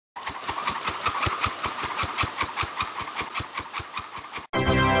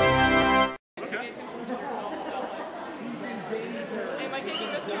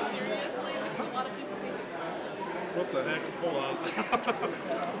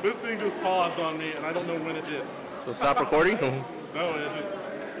This thing just paused on me, and I don't know when it did. So stop recording? No, it just...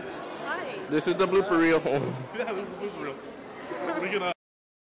 Hi. This is the blooper reel. Yeah, this is blooper reel. We can,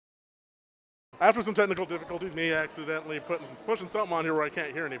 after some technical difficulties, me accidentally pushing something on here where I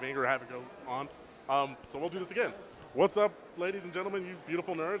can't hear anything or have it go on. So we'll do this again. What's up, ladies and gentlemen, you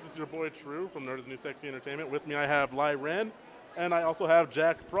beautiful nerds? This is your boy True from Nerd is New Sexy Entertainment. With me I have Lai Ren, and I also have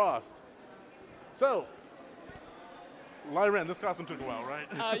Jack Frost. So, Lai Ren, this costume took a while, right?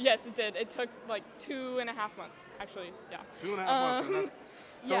 Yes, it did. It took like 2.5 months, actually. Yeah. 2.5 months. And that's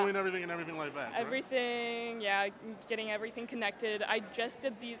sewing everything and everything like that. Everything, right? Yeah, getting everything connected. I just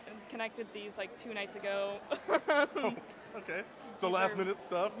connected these like 2 nights ago. Oh, okay. So last minute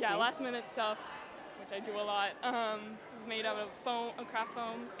stuff. Yeah, cool. last minute stuff, which I do a lot. It's made out of foam, craft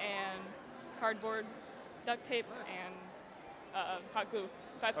foam, and cardboard, duct tape, and hot glue.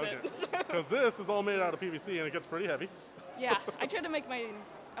 That's okay. it. Because this is all made out of PVC and it gets pretty heavy. Yeah, I try to make mine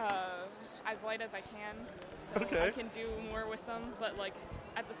as light as I can, so okay. I can do more with them. But like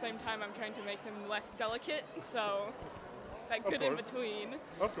at the same time, I'm trying to make them less delicate, so that good in between.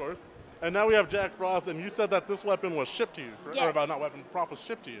 Of course. And now we have Jack Frost, and you said that this weapon was shipped to you, yes. or about not weapon, prop was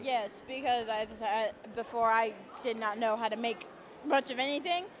shipped to you. Yes, because as I said before, I did not know how to make much of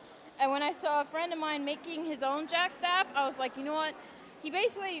anything, and when I saw a friend of mine making his own jack staff, I was like, you know what? He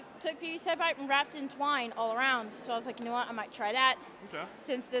basically took PVC pipe and wrapped in twine all around. So I was like, you know what, I might try that. Okay.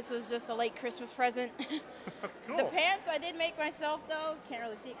 Since this was just a late Christmas present. Cool. The pants I did make myself though. Can't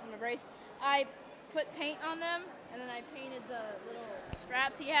really see it because I'm a brace. I put paint on them and then I painted the little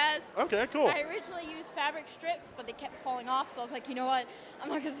straps he has. Okay, cool. I originally used fabric strips, but they kept falling off. So I was like, you know what, I'm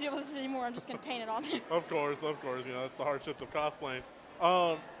not going to deal with this anymore. I'm just going to paint it on there. Of course. You know, that's the hardships of cosplaying.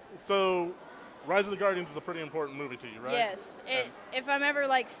 So Rise of the Guardians is a pretty important movie to you, right? Yes. If I'm ever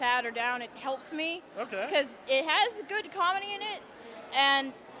like sad or down, it helps me. Okay. Because it has good comedy in it,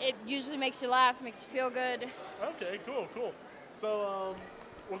 and it usually makes you laugh, makes you feel good. Okay, cool. So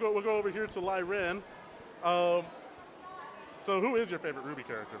we'll go over here to Lai Ren. So who is your favorite Ruby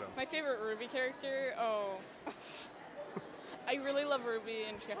character then? My favorite Ruby character? Oh. I really love Ruby,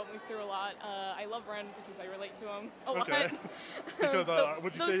 and she helped me through a lot. I love Ren because I relate to him a lot. Because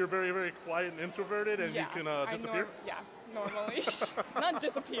would you say you're very, very quiet and introverted, and you can disappear? Normally. Not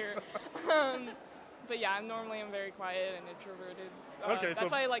disappear. But yeah, I'm very quiet and introverted. Okay,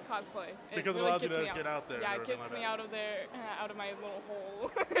 that's why I like cosplay. Because it allows you to get out there. Yeah, it gets me out of there, out of my little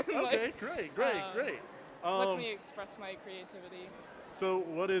hole. Okay, great. Lets me express my creativity. So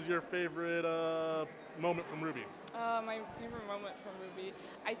what is your favorite moment from Ruby? My favorite moment from Ruby,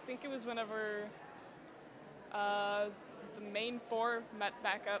 I think it was whenever the main four met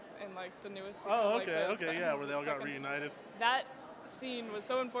back up in like the newest season. Oh, okay, yeah, where they all got reunited. That scene was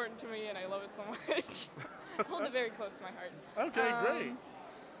so important to me, and I love it so much. I hold it very close to my heart. Okay, great.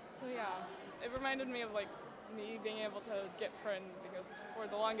 So yeah, it reminded me of like me being able to get friends, because for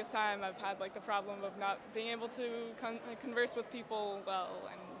the longest time I've had like the problem of not being able to converse with people well,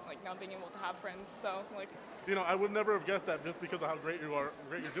 and like not being able to have friends. So like, you know, I would never have guessed that just because of how great you're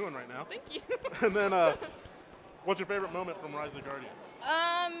doing right now. Thank you. And then what's your favorite moment from Rise of the Guardians?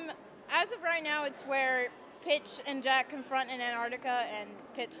 As of right now, it's where Pitch and Jack confront in Antarctica, and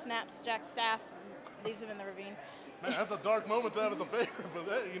Pitch snaps Jack's staff and leaves him in the ravine. Man, that's a dark moment to have as a favorite,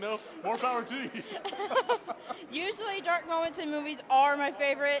 but you know, more power to you. Usually dark moments in movies are my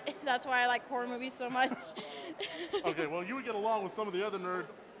favorite. That's why I like horror movies so much. Okay, well, you would get along with some of the other nerds.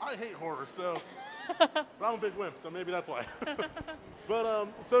 I hate horror, so but I'm a big wimp, so maybe that's why. But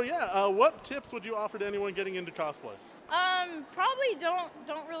so yeah, what tips would you offer to anyone getting into cosplay? Probably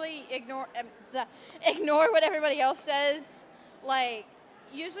don't really ignore what everybody else says. Like,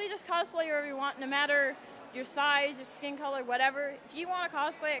 usually just cosplay wherever you want, no matter your size, your skin color, whatever. If you want to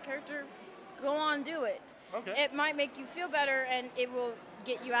cosplay a character, go on, do it. Okay. It might make you feel better, and it will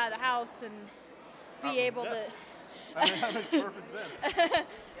get you out of the house and be able to. That makes perfect sense.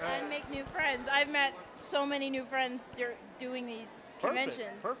 And make new friends. I've met so many new friends doing these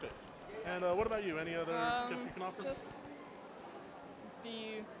conventions. Perfect. And what about you? Any other tips you can offer? Just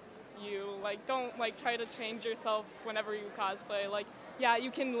be you. Like, don't like try to change yourself whenever you cosplay. Like, yeah,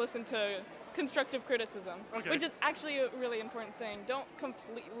 you can listen to constructive criticism, which is actually a really important thing. Don't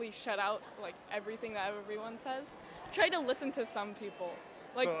completely shut out like everything that everyone says. Try to listen to some people.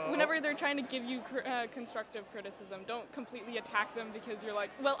 Like, whenever they're trying to give you constructive criticism, don't completely attack them because you're like,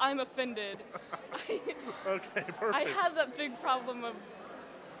 well, I'm offended. Okay, perfect. I have that big problem of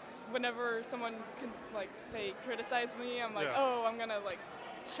whenever someone they criticize me, I'm like, oh, I'm gonna like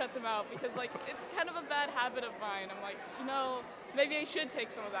shut them out, because like it's kind of a bad habit of mine. I'm like, you know, maybe I should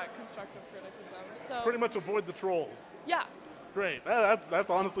take some of that constructive criticism. So pretty much avoid the trolls. Yeah, Great. That's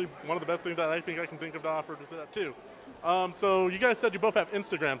honestly one of the best things that I think I can think of to offer to that too. So you guys said you both have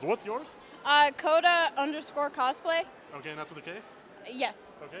Instagrams. What's yours? Coda_cosplay. Okay, and that's with a K?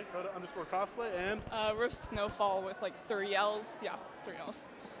 Yes. Okay, Coda_cosplay and? Rose Snowfall with like 3 L's. Yeah, 3 L's.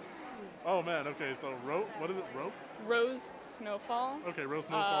 Oh man, okay, so what is it, Rope? Rose Snowfall. Okay, Rose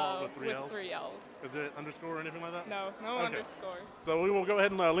Snowfall with 3 L's. With 3 L's. Is it underscore or anything like that? No Okay. underscore. So we will go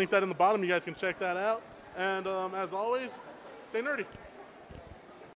ahead and link that in the bottom. You guys can check that out. And as always, stay nerdy.